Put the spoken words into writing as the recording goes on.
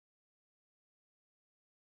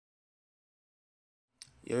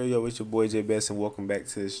Yo, it's your boy Jay Best, and welcome back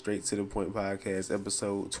to Straight to the Point podcast,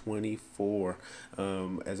 episode 24.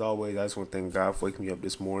 As always, I just want to thank God for waking me up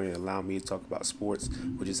this morning and allowing me to talk about sports,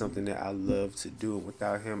 which is something that I love to do. And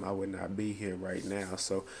without him, I would not be here right now.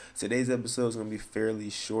 So today's episode is going to be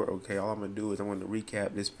fairly short. Okay, all I'm going to do is I'm going to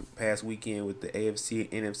recap this past weekend with the AFC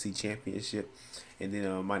and NFC championship. And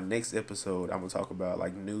then my next episode, I'm gonna talk about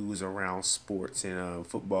like news around sports and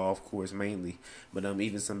football, of course, mainly, but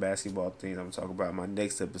even some basketball things. I'm gonna talk about in my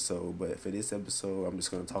next episode. But for this episode, I'm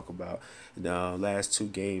just gonna talk about the last two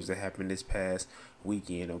games that happened this past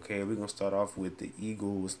weekend. Okay, we're gonna start off with the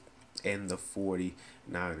Eagles and the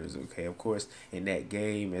 49ers. Okay, of course, in that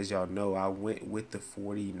game, as y'all know, I went with the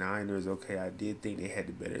 49ers. Okay, I did think they had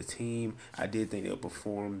the better team. I did think they'll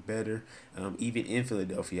perform better. Even in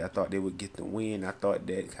Philadelphia, I thought they would get the win. I thought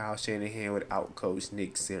that Kyle Shanahan would outcoach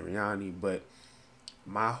Nick Sirianni, but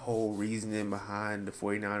my whole reasoning behind the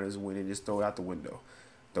 49ers winning, just throw it out the window.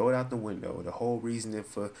 Throw it out the window. The whole reasoning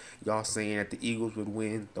for y'all saying that the Eagles would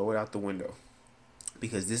win, throw it out the window.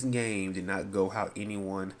 Because this game did not go how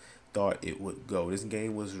anyone thought it would go. This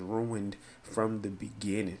game was ruined from the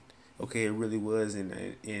beginning. Okay, it really was.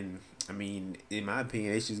 And I mean, in my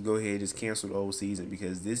opinion, they should go ahead and just cancel the whole season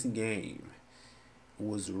because this game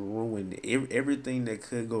was ruined. Everything that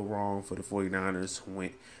could go wrong for the 49ers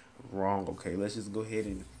went wrong. Okay, let's just go ahead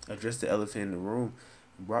and address the elephant in the room.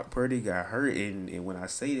 Brock Purdy got hurt, and when I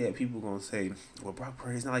say that, people gonna say, "Well, Brock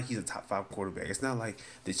Purdy, it's not like he's a top five quarterback. It's not like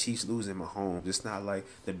the Chiefs losing Mahomes. It's not like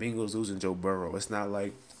the Bengals losing Joe Burrow. It's not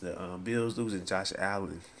like the Bills losing Josh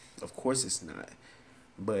Allen. Of course, it's not.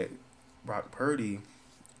 But Brock Purdy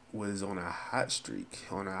was on a hot streak.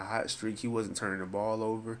 On a hot streak, he wasn't turning the ball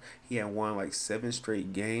over. He had won like 7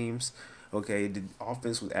 straight games. Okay, the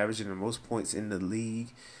offense was averaging the most points in the league.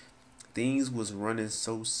 Things was running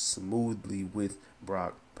so smoothly with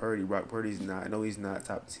Brock Purdy. Brock Purdy's not. I know he's not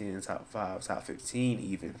top 10, top 5, top 15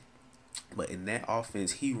 even. But in that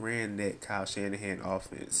offense, he ran that Kyle Shanahan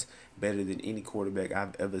offense better than any quarterback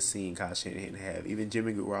I've ever seen Kyle Shanahan have. Even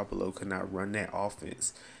Jimmy Garoppolo could not run that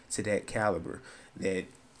offense to that caliber that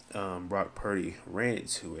Brock Purdy ran it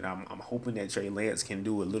to. And I'm hoping that Trey Lance can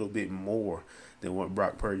do a little bit more than what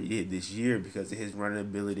Brock Purdy did this year because of his running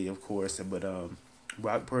ability, of course. But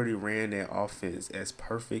Brock Purdy ran that offense as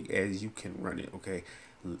perfect as you can run it. Okay,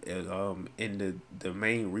 and the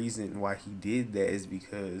main reason why he did that is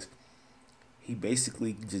because he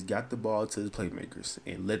basically just got the ball to his playmakers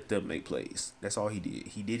and let them make plays. That's all he did.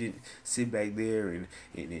 He didn't sit back there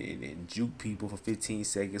and juke people for 15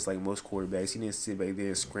 seconds like most quarterbacks. He didn't sit back there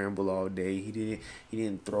and scramble all day. He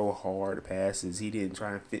didn't throw hard passes. He didn't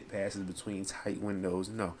try and fit passes between tight windows.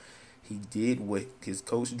 No. He did what his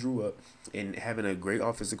coach drew up, and having a great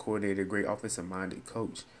offensive coordinator, great offensive minded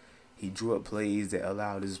coach, he drew up plays that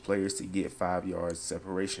allowed his players to get 5 yards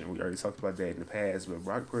separation. We already talked about that in the past, but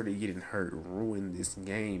Brock Purdy getting hurt ruined this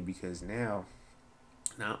game because now,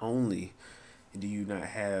 not only do you not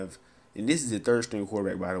have, and this is the third string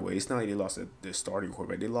quarterback, by the way. It's not like they lost their starting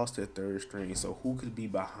quarterback. They lost their third string. So who could be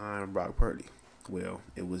behind Brock Purdy? Well,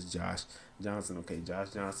 it was Josh Johnson. Okay, Josh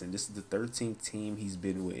Johnson. This is the 13th team he's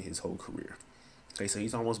been with his whole career. Okay, so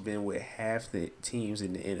he's almost been with half the teams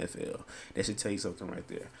in the NFL. That should tell you something right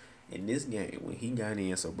there. In this game, when he got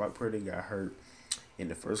in, so Brock Purdy got hurt in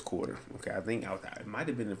the first quarter. Okay, I think it might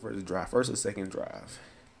have been the first drive, first or second drive.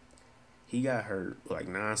 He got hurt like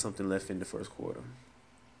 9 something left in the first quarter,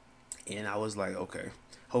 and I was like, okay,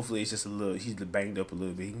 hopefully it's just a little. He's banged up a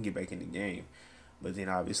little bit. He can get back in the game. But then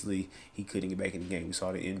obviously he couldn't get back in the game. We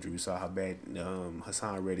saw the injury. We saw how bad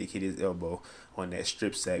Hassan Reddick hit his elbow on that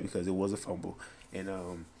strip sack because it was a fumble. And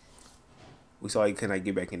we saw he could not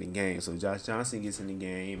get back in the game. So Josh Johnson gets in the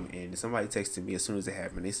game, and somebody texted me as soon as it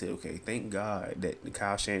happened. They said, okay, thank God that the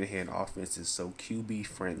Kyle Shanahan offense is so QB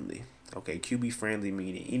friendly. Okay, QB friendly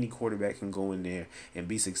meaning any quarterback can go in there and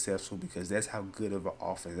be successful because that's how good of an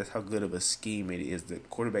offense, that's how good of a scheme it is. The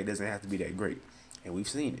quarterback doesn't have to be that great. And we've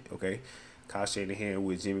seen it, okay? Kyle Shanahan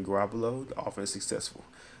with Jimmy Garoppolo, the offense successful.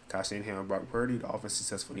 Kyle Shanahan and Brock Purdy, the offense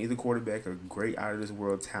successful. Neither quarterback are great out of this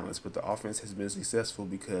world talents, but the offense has been successful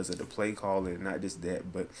because of the play calling, not just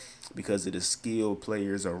that, but because of the skilled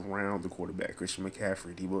players around the quarterback. Christian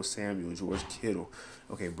McCaffrey, Deebo Samuel, George Kittle.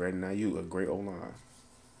 Okay, Brandon Ayuk, a great O-line.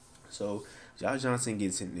 So Josh Johnson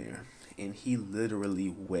gets in there and he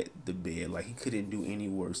literally wet the bed. Like he couldn't do any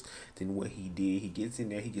worse than what he did. He gets in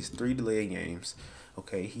there, he gets 3 delayed games.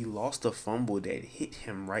 Okay, he lost a fumble that hit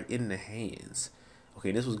him right in the hands.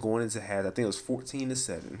 Okay, this was going into half. I think it was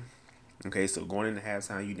 14-7. Okay, so going into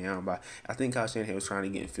halftime, you down by, I think Kyle Shanahan was trying to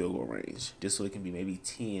get in field goal range just so it can be maybe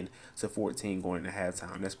 10 to 14 going into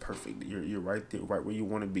halftime. That's perfect. You're right there, right where you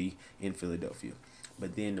want to be in Philadelphia.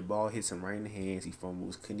 But then the ball hits him right in the hands. He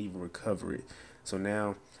fumbles, couldn't even recover it. So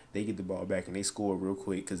now they get the ball back and they score real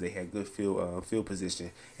quick because they had good field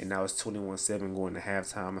position. And now it's 21-7 going to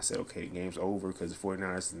halftime. I said, okay, game's over because the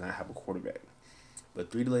 49ers did not have a quarterback.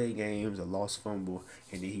 But 3 delayed games, a lost fumble,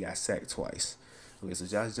 and then he got sacked twice. Okay, so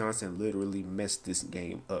Josh Johnson literally messed this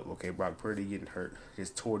game up. Okay, Brock Purdy getting hurt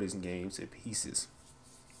just tore this game to pieces.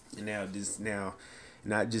 And now,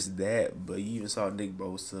 not just that, but you even saw Nick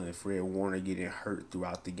Bosa and Fred Warner getting hurt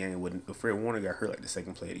throughout the game. When Fred Warner got hurt like the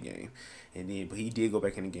second play of the game, but he did go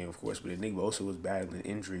back in the game, of course. But Nick Bosa was battling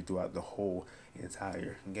injury throughout the whole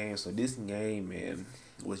entire game. So this game, man,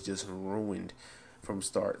 was just ruined from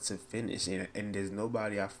start to finish. And there's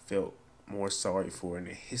nobody I felt more sorry for in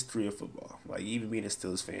the history of football. Like, even being a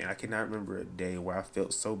Steelers fan, I cannot remember a day where I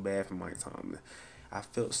felt so bad for Mike Tomlin. I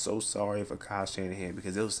felt so sorry for Kyle Shanahan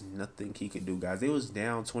because there was nothing he could do, guys. They was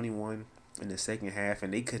down 21 in the second half,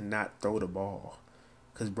 and they could not throw the ball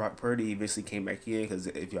because Brock Purdy eventually came back in because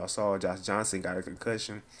if y'all saw, Josh Johnson got a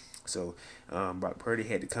concussion. So Brock Purdy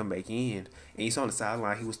had to come back in, and you saw on the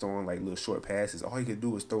sideline he was throwing like little short passes. All he could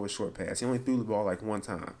do was throw a short pass. He only threw the ball like one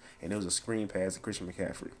time, and it was a screen pass to Christian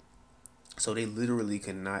McCaffrey. So they literally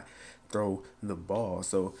could not throw the ball.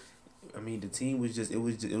 So I mean, the team was just it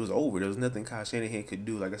was over. There was nothing Kyle Shanahan could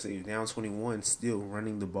do. Like I said, he was down 21, still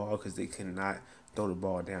running the ball because they could not throw the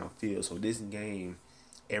ball downfield. So this game,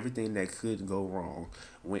 everything that could go wrong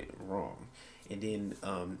went wrong. And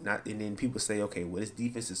then people say, okay, well, this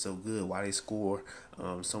defense is so good. Why they score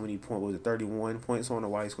so many points? Was it 31 points on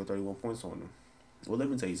them? Why they score 31 points on them? Well, let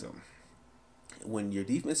me tell you something. When your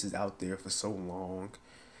defense is out there for so long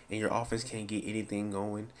and your offense can't get anything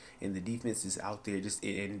going, and the defense is out there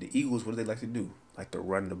and the Eagles, what do they like to do? Like to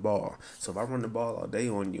run the ball. So if I run the ball all day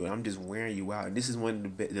on you and I'm just wearing you out, and this is one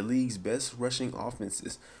of the league's best rushing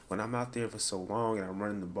offenses, when I'm out there for so long and I'm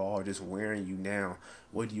running the ball, just wearing you down,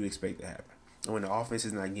 what do you expect to happen? And when the offense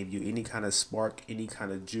is not giving you any kind of spark, any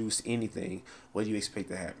kind of juice, anything, what do you expect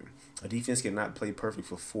to happen? A defense cannot play perfect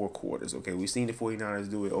for 4 quarters. Okay, we've seen the 49ers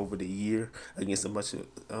do it over the year against a bunch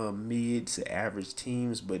of mid to average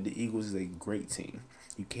teams, but the Eagles is a great team.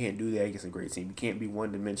 You can't do that against a great team. You can't be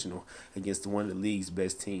one-dimensional against one of the league's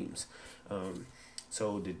best teams.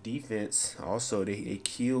 So the defense also they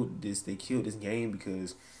killed this. They killed this game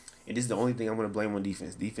because, and this is the only thing I'm gonna blame on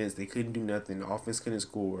defense. Defense, they couldn't do nothing. The offense couldn't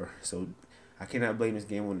score. So I cannot blame this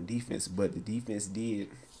game on the defense, but the defense did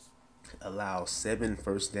allow 7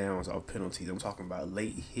 first downs off penalties. I'm talking about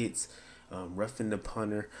late hits, roughing the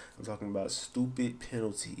punter. I'm talking about stupid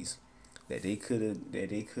penalties that they could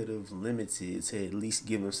have limited to at least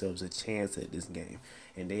give themselves a chance at this game.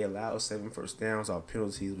 And they allowed 7 first downs off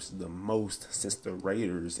penalties, which is the most since the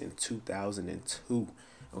Raiders in 2002.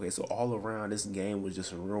 Okay, so all around this game was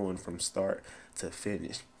just ruined from start to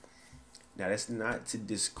finish. Now, that's not to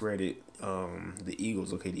discredit the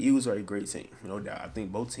Eagles. Okay, the Eagles are a great team, no doubt. I think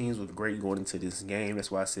both teams were great going into this game. That's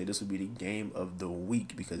why I said this would be the game of the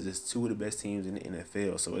week because it's 2 of the best teams in the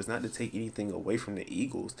NFL. So it's not to take anything away from the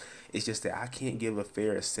Eagles. It's just that I can't give a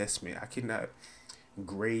fair assessment. I cannot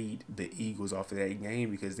grade the Eagles off of that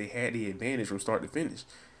game because they had the advantage from start to finish.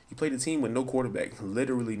 You played a team with no quarterback,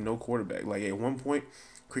 literally no quarterback. Like at one point,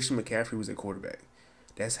 Christian McCaffrey was at quarterback.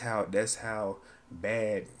 That's how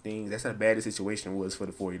bad the situation was for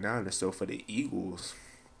the 49ers. So for the Eagles,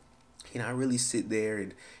 can I really sit there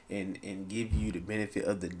and give you the benefit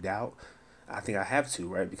of the doubt? I think I have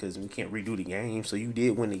to, right? Because we can't redo the game. So you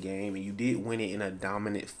did win the game, and you did win it in a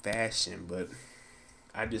dominant fashion. But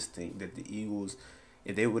I just think that the Eagles,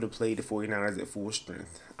 if they would have played the 49ers at full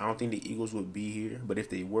strength, I don't think the Eagles would be here. But if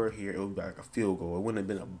they were here, it would be like a field goal. It wouldn't have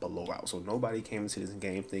been a blowout. So nobody came into this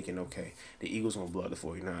game thinking, okay, the Eagles going to blow out the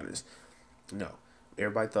 49ers. No.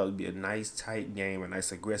 Everybody thought it would be a nice, tight game, a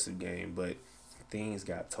nice, aggressive game, but things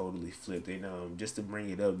got totally flipped. And just to bring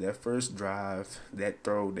it up, that first drive, that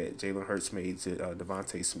throw that Jalen Hurts made to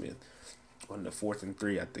Devontae Smith on the 4th and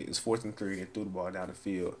 3, I think. It was 4th and 3, they threw the ball down the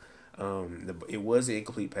field. It was an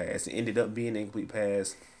incomplete pass. It ended up being an incomplete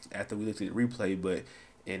pass after we looked at the replay, but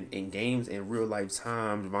in games in real life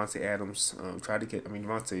time, Devontae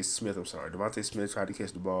Smith tried to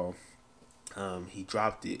catch the ball. He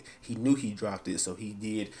dropped it. He knew he dropped it, so he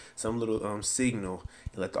did some little signal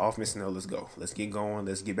and let the offense know, let's go. Let's get going.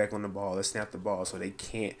 Let's get back on the ball. Let's snap the ball so they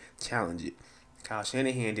can't challenge it. Kyle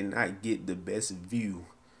Shanahan did not get the best view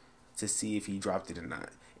to see if he dropped it or not.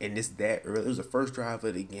 And it's that early. It was the first drive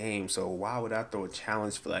of the game, so why would I throw a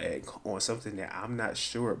challenge flag on something that I'm not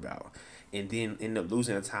sure about and then end up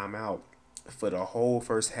losing a timeout for the whole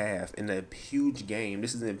first half in a huge game.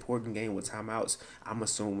 This is an important game with timeouts. I'm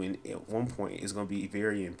assuming at one point it's going to be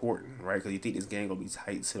very important, right? Because you think this game going to be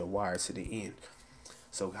tight to the wire to the end.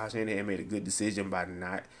 So Kyle Shanahan made a good decision by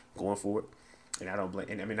not going for it. And I don't blame,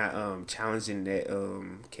 and I mean, not challenging that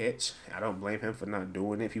catch. I don't blame him for not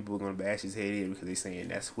doing it. People are gonna bash his head in because they're saying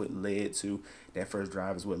that's what led to that first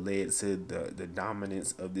drive is what led to the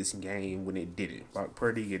dominance of this game when it didn't. Brock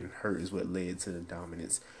Purdy getting hurt is what led to the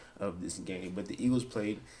dominance of this game. But the Eagles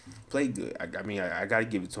played good. I mean, I gotta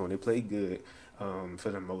give it to them. They played good for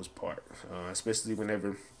the most part, especially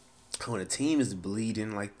when a team is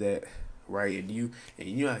bleeding like that, right? And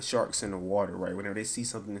you have sharks in the water, right? Whenever they see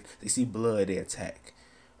something, they see blood, they attack.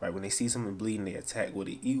 Right? When they see something bleeding, they attack. Well,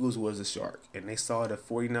 the Eagles was a shark, and they saw the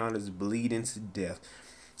 49ers bleeding to death,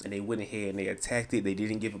 and they went ahead and they attacked it. They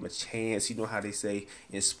didn't give them a chance. You know how they say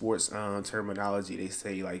in sports terminology, they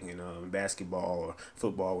say like in basketball or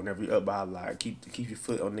football, whenever you're up by a lot, keep your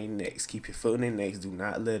foot on their necks. Keep your foot on their necks. Do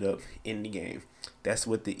not let up in the game. That's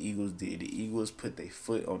what the Eagles did. The Eagles put their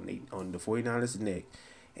foot on the 49ers' neck,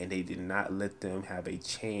 and they did not let them have a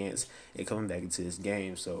chance at coming back into this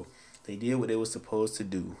game. So they did what they were supposed to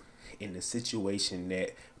do in the situation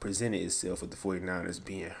that presented itself with the 49ers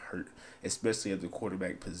being hurt, especially at the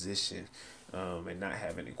quarterback position and not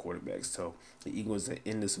having a quarterback. So the Eagles are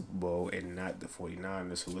in the Super Bowl and not the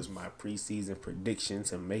 49ers, who was my preseason prediction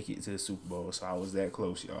to make it to the Super Bowl. So I was that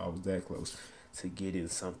close, y'all. I was that close to getting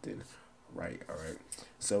something right. All right.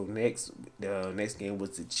 So the next game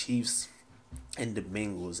was the Chiefs and the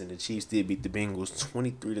Bengals, and the Chiefs did beat the Bengals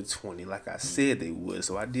 23-20, like I said they would.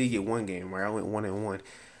 So I did get one game right. I went 1-1,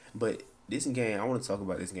 but this game, I want to talk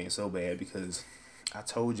about this game so bad because I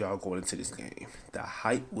told y'all going into this game, the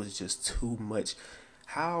hype was just too much.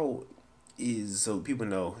 So people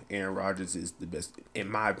know Aaron Rodgers is the best,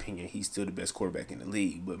 in my opinion, he's still the best quarterback in the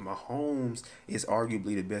league, but Mahomes is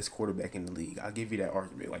arguably the best quarterback in the league. I'll give you that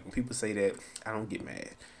argument. Like when people say that, I don't get mad.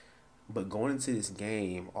 But going into this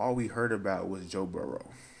game, all we heard about was Joe Burrow.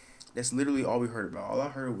 That's literally all we heard about. All I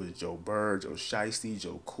heard was Joe Burr, Joe Shiesty,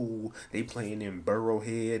 Joe Cool. They playing in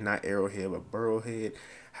Burrowhead, not Arrowhead, but Burrowhead.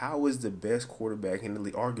 How is the best quarterback in the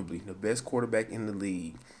league, arguably the best quarterback in the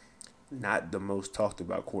league, not the most talked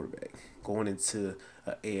about quarterback going into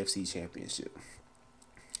an AFC championship?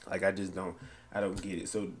 Like I don't get it.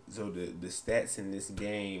 So the stats in this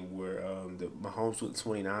game were the Mahomes with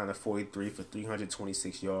 29 of 43 for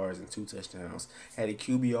 326 yards and 2 touchdowns. Had a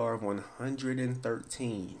QBR of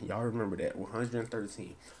 113. Y'all remember that,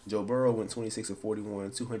 113. Joe Burrow went 26 of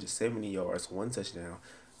 41, 270 yards, 1 touchdown,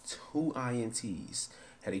 2 INTs.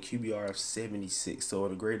 Had a QBR of 76. So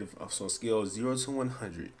on a grade of so scale of 0 to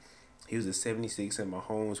 100, he was a 76 and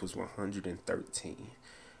Mahomes was 113.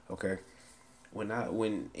 Okay. When I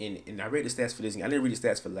read the stats for this game, I didn't read the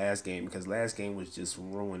stats for last game because last game was just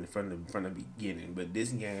ruined from the beginning. But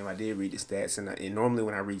this game, I did read the stats, and normally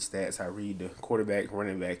when I read stats, I read the quarterback,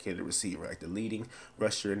 running back, and the receiver, like the leading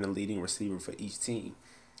rusher and the leading receiver for each team.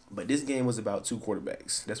 But this game was about 2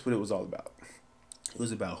 quarterbacks. That's what it was all about. It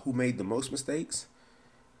was about who made the most mistakes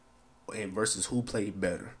and versus who played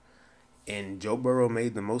better. And Joe Burrow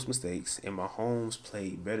made the most mistakes, and Mahomes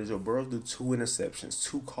played better. Joe Burrow threw 2 interceptions,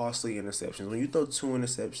 2 costly interceptions. When you throw 2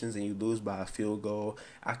 interceptions and you lose by a field goal,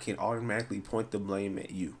 I can automatically point the blame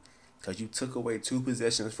at you. Because you took away 2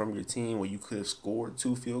 possessions from your team where you could have scored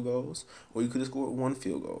 2 field goals, or you could have scored 1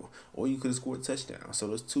 field goal, or you could have scored a touchdown. So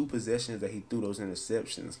those 2 possessions that he threw, those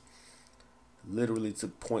interceptions, literally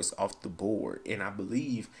took points off the board, and I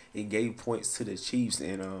believe it gave points to the Chiefs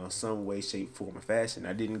in some way, shape, form, or fashion.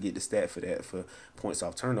 I didn't get the stat for that for points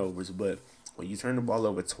off turnovers, but when you turn the ball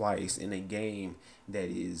over twice in a game that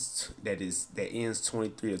ends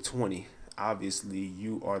 23-20, obviously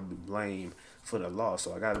you are to blame for the loss.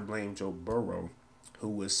 So I gotta blame Joe Burrow, who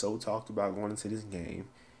was so talked about going into this game.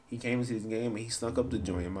 He came into this game and he snuck up the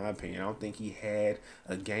joint, in my opinion. I don't think he had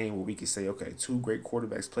a game where we could say, okay, 2 great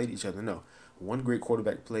quarterbacks played each other. No. One great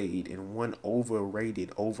quarterback played and one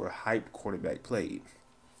overrated, overhyped quarterback played.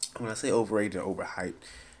 When I say overrated or overhyped,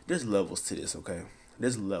 there's levels to this, okay?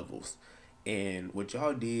 There's levels. And what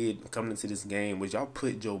y'all did coming into this game was y'all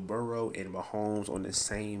put Joe Burrow and Mahomes on the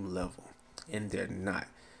same level. And they're not.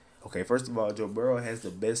 Okay, first of all, Joe Burrow has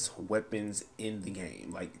the best weapons in the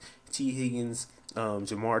game. Like T. Higgins,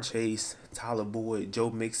 Jamar Chase, Tyler Boyd,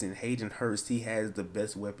 Joe Mixon, Hayden Hurst. He has the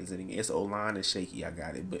best weapons in the game. It's O-line is shaky, I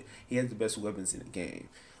got it, but he has the best weapons in the game.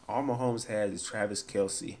 All Mahomes has is Travis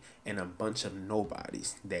Kelce and a bunch of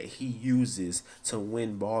nobodies that he uses to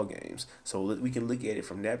win ball games. So we can look at it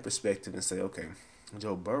from that perspective and say, okay,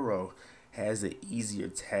 Joe Burrow has an easier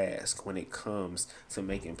task when it comes to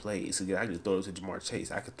making plays. So I can just throw it to Jamar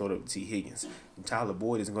Chase. I could throw it up to T. Higgins. And Tyler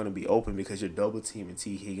Boyd isn't going to be open because you're double teaming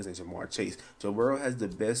T. Higgins and Jamar Chase. Joe Burrow has the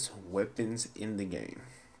best weapons in the game.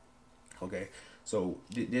 Okay, so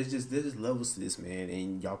there's just levels to this, man,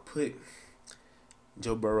 and y'all put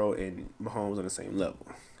Joe Burrow and Mahomes on the same level,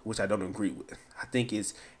 which I don't agree with. I think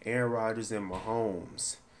it's Aaron Rodgers and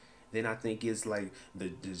Mahomes. Then I think it's like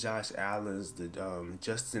the Josh Allens, the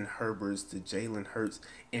Justin Herberts, the Jalen Hurts,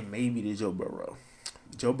 and maybe the Joe Burrow.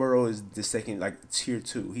 Joe Burrow is the second, like tier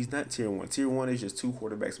 2. He's not tier 1. Tier 1 is just 2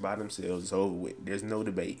 quarterbacks by themselves. It's over with. There's no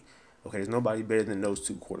debate. Okay, there's nobody better than those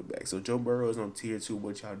 2 quarterbacks. So Joe Burrow is on tier 2.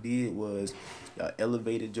 What y'all did was y'all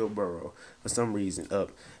elevated Joe Burrow for some reason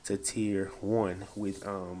up to tier 1 with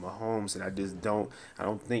Mahomes, and I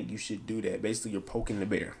don't think you should do that. Basically, you're poking the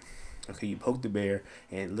bear. Okay, you poke the bear,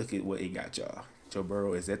 and look at what it got y'all. Joe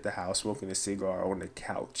Burrow is at the house smoking a cigar on the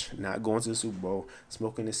couch, not going to the Super Bowl,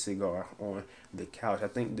 smoking a cigar on the couch. I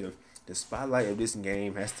think the spotlight of this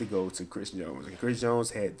game has to go to Chris Jones. And Chris Jones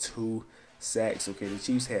had 2 sacks. Okay, the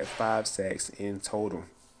Chiefs had 5 sacks in total.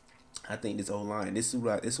 I think this O-line, this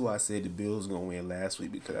is why I said the Bills were going to win last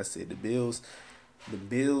week, because I said the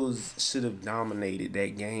Bills should have dominated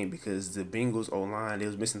that game because the Bengals O-line, they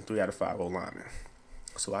was missing 3 out of 5 O-linemen.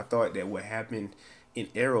 So I thought that what happened in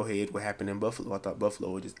Arrowhead, what happened in Buffalo, I thought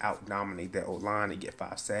Buffalo would just out-dominate that O-line and get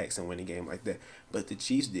 5 sacks and win a game like that. But the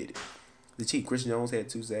Chiefs did it. Chris Jones had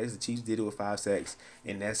 2 sacks. The Chiefs did it with 5 sacks,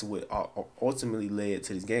 and that's what ultimately led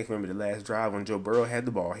to this game. Remember the last drive when Joe Burrow had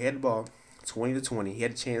the ball. He had the ball 20-20. He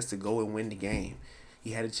had a chance to go and win the game.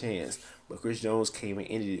 He had a chance, but Chris Jones came and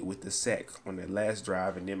ended it with the sack on that last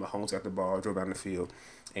drive, and then Mahomes got the ball, drove down the field,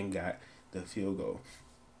 and got the field goal.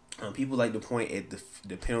 People like to point at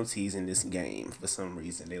the penalties in this game for some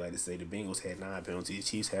reason. They like to say the Bengals had 9 penalties, the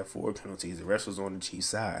Chiefs had 4 penalties, the rest was on the Chiefs'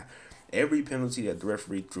 side. Every penalty that the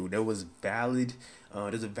referee threw, there was valid.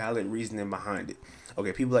 There's a valid reasoning behind it.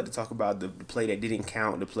 Okay, people like to talk about the play that didn't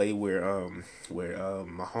count, the play where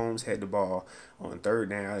Mahomes had the ball on 3rd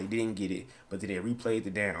down, he didn't get it, but then they replayed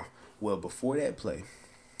the down. Well, before that play,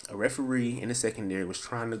 a referee in the secondary was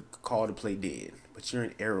trying to call the play dead, but you're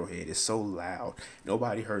in Arrowhead. It's so loud.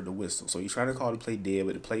 Nobody heard the whistle. So he's trying to call the play dead,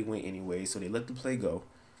 but the play went anyway. So they let the play go.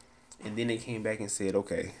 And then they came back and said,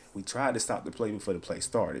 okay, we tried to stop the play before the play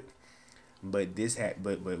started. But they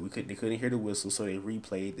couldn't hear the whistle, so they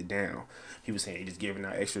replayed the down. He was saying they just giving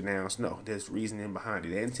out extra downs. No, there's reasoning behind it.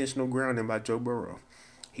 That intentional grounding by Joe Burrow.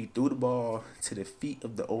 He threw the ball to the feet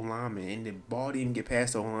of the O-lineman, and the ball didn't get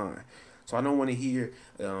past the O-line. So I don't want to hear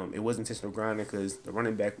it was intentional grounding because the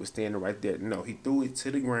running back was standing right there. No, he threw it to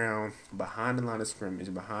the ground behind the line of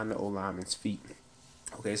scrimmage, behind the O-lineman's feet.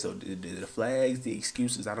 Okay, so the flags, the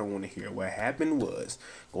excuses, I don't want to hear. What happened was,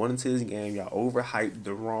 going into this game, y'all overhyped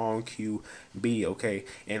the wrong QB, okay?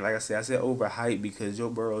 And like I said overhyped because Joe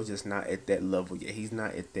Burrow is just not at that level yet. He's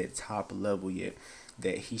not at that top level yet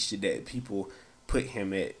that people put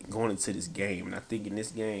him at going into this game. And I think in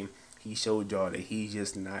this game, he showed y'all that he's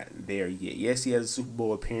just not there yet. Yes, he has a Super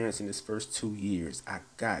Bowl appearance in his first 2 years. I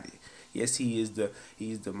got it. Yes, he's the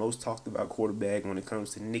most talked about quarterback when it comes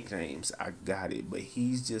to nicknames. I got it. But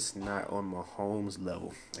he's just not on Mahomes'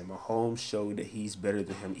 level. And Mahomes showed that he's better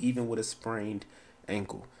than him, even with a sprained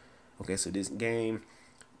ankle. Okay, so this game,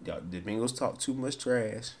 the Bengals talked too much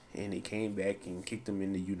trash, and they came back and kicked them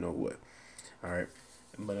into you-know-what. All right.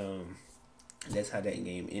 But, that's how that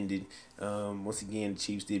game ended. Once again, the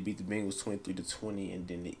Chiefs did beat the Bengals 23-20, and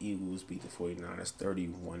then the Eagles beat the 49ers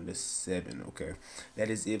 31-7. Okay,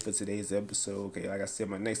 that is it for today's episode. Okay, like I said,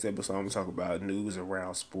 my next episode I'm gonna talk about news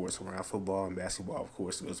around sports, around football and basketball. Of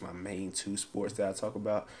course, those are my main 2 sports that I talk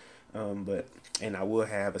about. And I will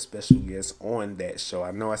have a special guest on that show.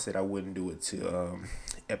 I know I said I wouldn't do it to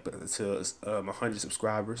 100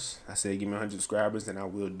 subscribers. I said give me 100 subscribers, and I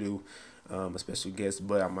will do a special guest,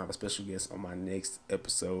 but I'm gonna have a special guest on my next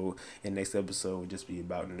episode, and next episode will just be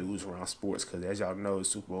about news around sports, because as y'all know, the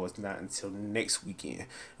Super Bowl is not until next weekend.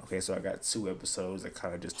 Okay, so I got 2 episodes that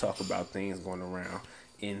kind of just talk about things going around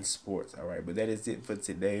in sports. All right, but that is it for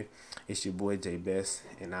today. It's your boy Jay Best,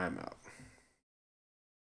 and I'm out.